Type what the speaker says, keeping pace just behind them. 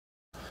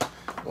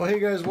Well, hey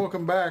guys,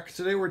 welcome back.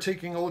 Today we're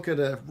taking a look at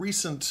a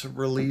recent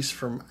release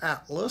from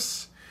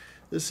Atlas.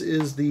 This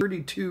is the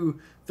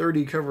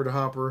 3230 covered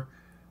hopper,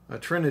 a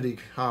Trinity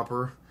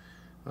hopper,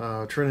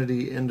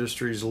 Trinity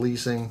Industries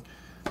leasing.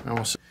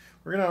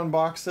 We're going to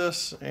unbox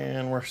this,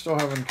 and we're still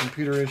having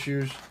computer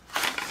issues,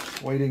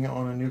 waiting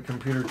on a new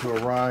computer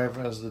to arrive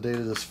as the date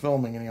of this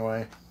filming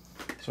anyway.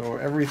 So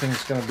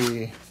everything's going to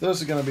be, this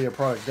is going to be a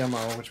product demo,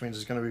 which means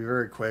it's going to be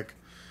very quick,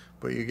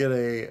 but you get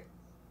a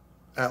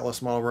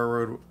Atlas Model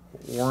Railroad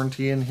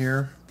warranty in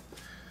here,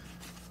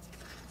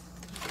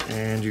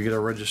 and you get a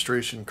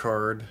registration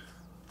card,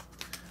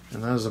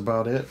 and that is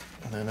about it.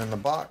 And then in the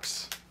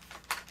box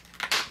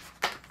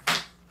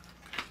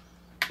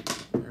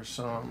there's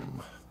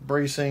some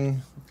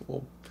bracing, a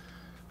little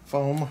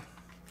foam,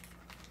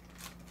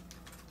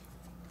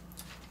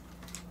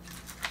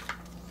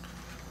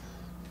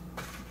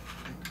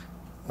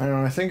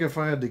 now I think if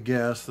I had to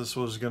guess, this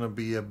was going to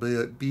be a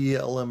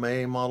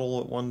BLMA model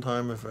at one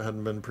time. If it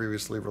hadn't been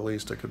previously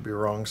released, I could be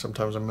wrong.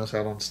 Sometimes I miss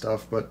out on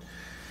stuff, but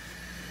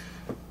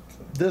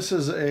this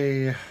is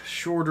a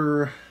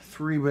shorter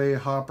 3-bay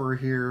hopper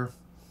here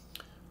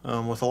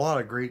with a lot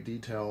of great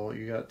detail.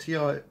 You got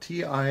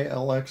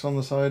TILX on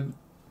the side.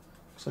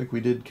 Looks like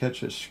we did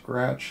catch a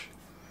scratch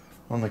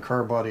on the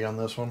car body on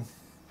this one.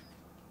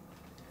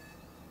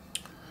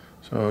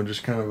 So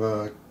just kind of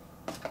a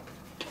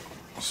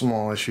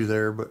small issue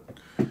there, but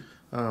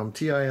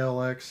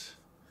TILX,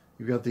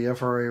 you've got the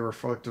FRA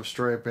reflective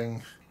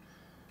striping,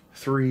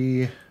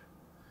 3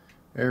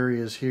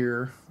 areas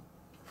here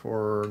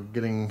for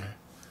getting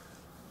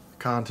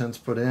contents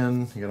put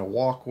in. You got a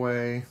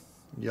walkway,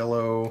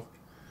 yellow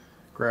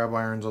grab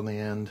irons on the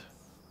end.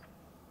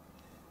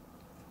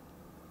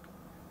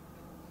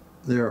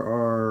 There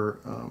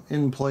are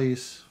in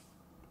place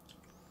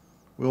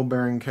wheel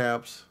bearing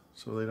caps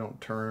so they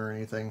don't turn or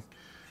anything.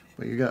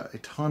 But you got a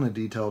ton of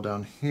detail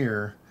down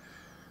here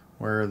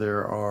where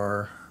there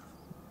are,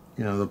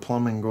 you know, the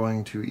plumbing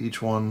going to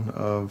each one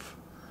of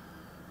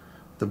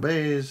the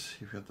bays.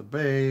 You've got the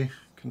bay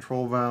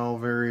control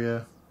valve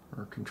area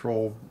or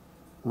control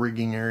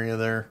rigging area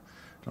there.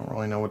 Don't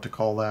really know what to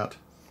call that.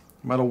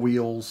 Metal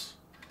wheels,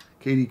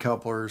 KD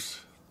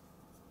couplers,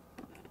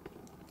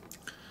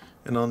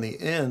 and on the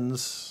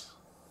ends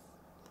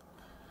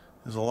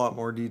there's a lot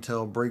more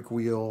detail. Brake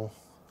wheel,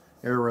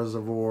 air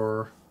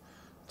reservoir,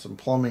 some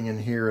plumbing in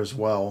here as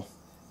well.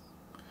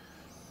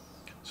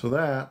 So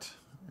that,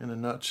 in a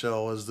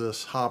nutshell, is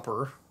this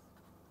hopper.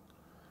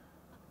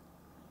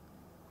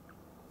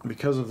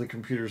 Because of the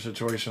computer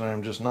situation,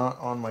 I'm just not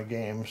on my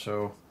game,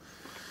 so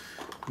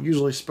I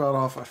usually spout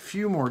off a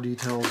few more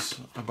details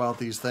about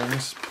these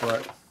things,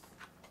 but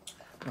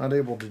not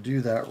able to do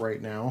that right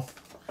now.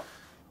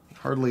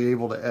 Hardly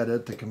able to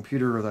edit. The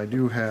computer that I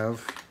do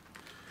have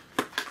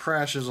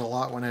crashes a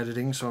lot when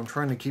editing, so I'm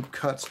trying to keep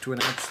cuts to an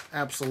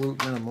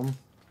absolute minimum.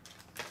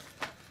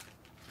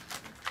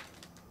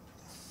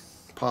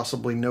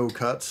 Possibly no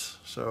cuts.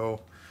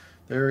 So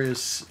there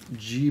is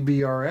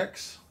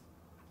GBRX.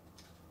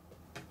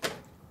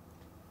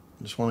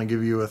 Just want to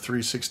give you a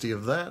 360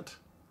 of that.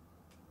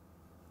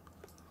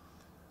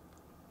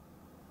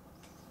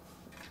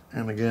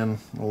 And again,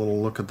 a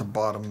little look at the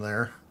bottom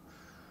there.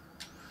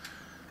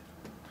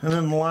 And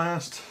then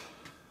last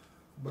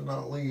but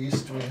not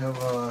least, we have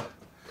a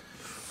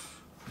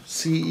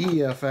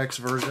CEFX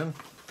version.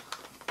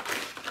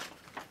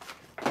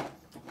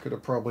 Could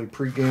have probably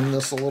pre-gamed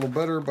this a little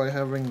better by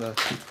having the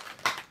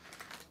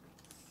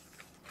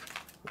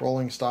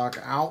rolling stock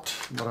out,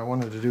 but I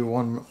wanted to do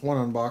one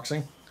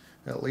unboxing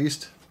at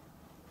least.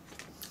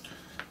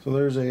 So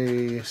there's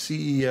a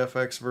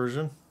CEFX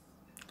version.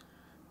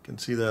 You can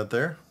see that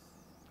there.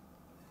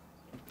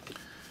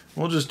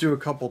 We'll just do a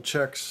couple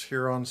checks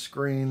here on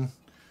screen.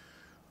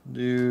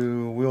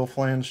 Do wheel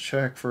flange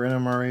check for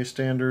NMRA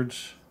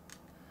standards.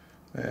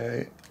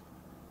 I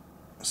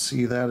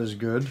see that is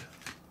good.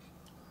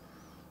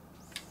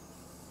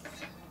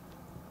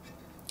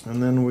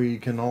 And then we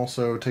can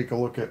also take a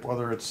look at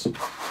whether it's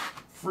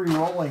free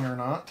rolling or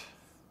not.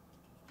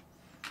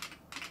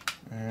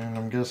 And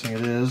I'm guessing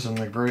it is, and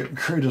the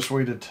greatest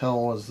way to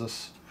tell is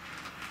this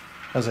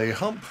has a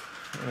hump,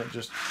 and it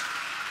just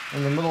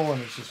in the middle, and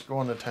it's just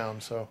going to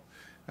town. So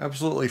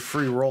absolutely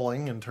free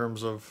rolling in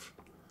terms of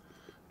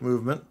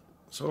movement.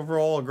 So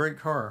overall, a great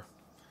car.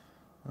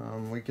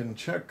 We can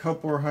check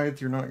coupler height.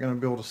 You're not going to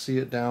be able to see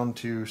it down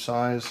to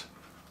size.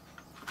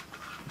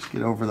 Let's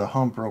get over the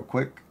hump real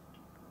quick.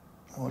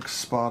 Looks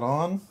spot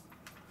on.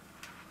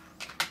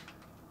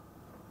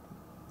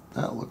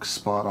 That looks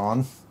spot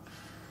on.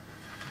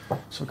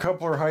 So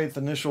coupler height,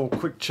 initial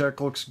quick check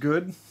looks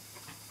good.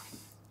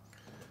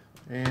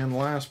 And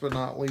last but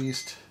not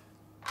least,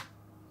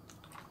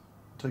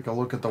 take a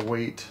look at the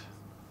weight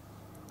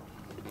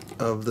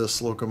of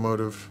this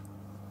locomotive.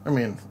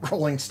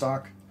 Rolling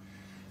stock.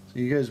 So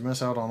you guys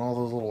miss out on all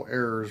those little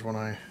errors when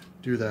I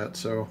do that.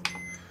 So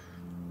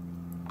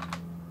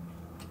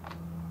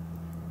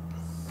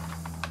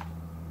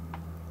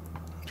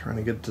trying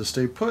to get it to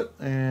stay put,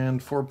 and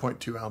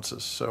 4.2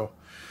 ounces. So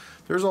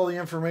there's all the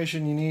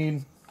information you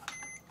need.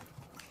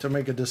 to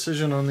make a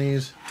decision on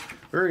these.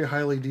 Very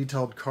highly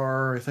detailed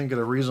car, I think at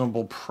a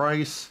reasonable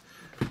price,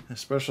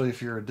 especially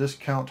if you're a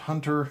discount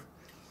hunter.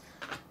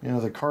 You know,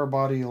 the car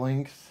body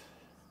length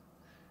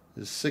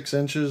is 6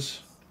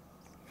 inches,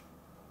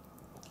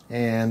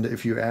 and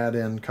if you add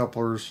in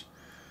couplers,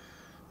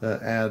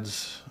 that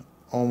adds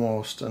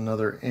almost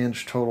another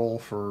inch total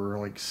for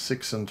like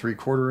 6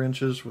 3/4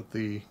 inches with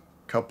the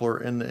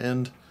coupler end to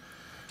end.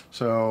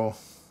 So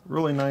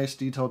really nice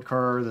detailed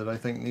car that I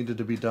think needed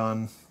to be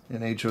done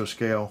in HO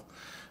scale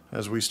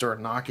as we start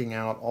knocking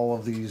out all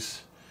of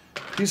these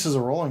pieces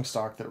of rolling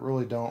stock that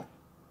really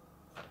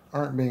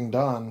aren't being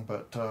done,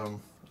 but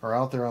are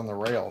out there on the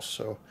rails.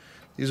 So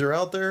these are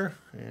out there,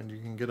 and you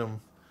can get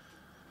them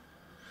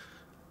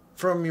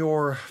from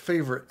your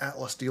favorite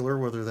Atlas dealer,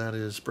 whether that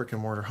is brick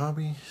and mortar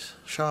hobby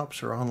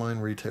shops or online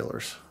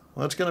retailers.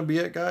 Well, that's going to be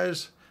it,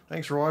 guys.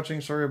 Thanks for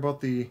watching. Sorry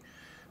about the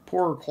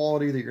poor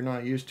quality that you're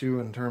not used to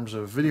in terms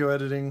of video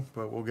editing,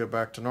 but we'll get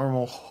back to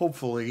normal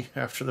hopefully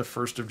after the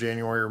 1st of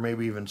January, or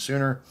maybe even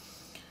sooner.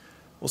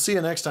 We'll see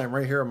you next time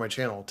right here on my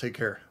channel. Take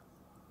care.